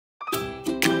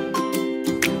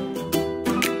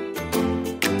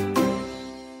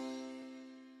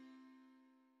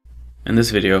In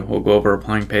this video, we'll go over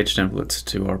applying page templates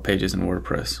to our pages in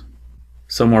WordPress.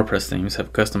 Some WordPress themes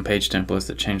have custom page templates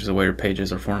that change the way your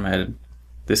pages are formatted.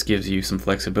 This gives you some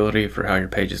flexibility for how your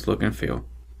pages look and feel.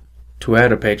 To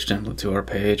add a page template to our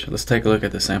page, let's take a look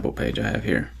at the sample page I have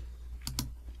here.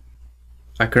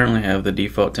 I currently have the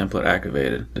default template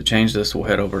activated. To change this, we'll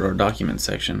head over to our Documents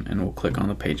section and we'll click on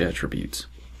the page attributes.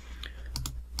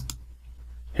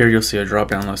 Here you'll see a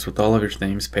drop-down list with all of your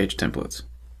theme's page templates.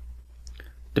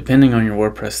 Depending on your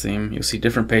WordPress theme, you'll see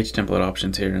different page template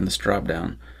options here in this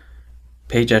drop-down.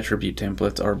 Page attribute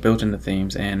templates are built into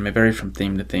themes and may vary from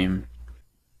theme to theme.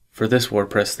 For this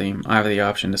WordPress theme, I have the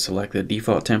option to select the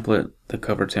default template, the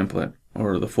cover template,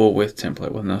 or the full width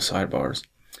template with no sidebars.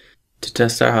 To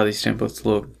test out how these templates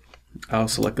look, I'll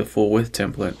select the full width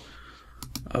template,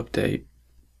 update,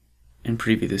 and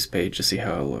preview this page to see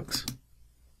how it looks.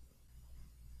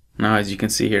 Now, as you can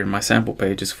see here, my sample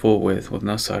page is full width with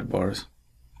no sidebars.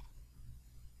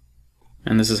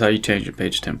 And this is how you change your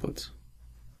page templates.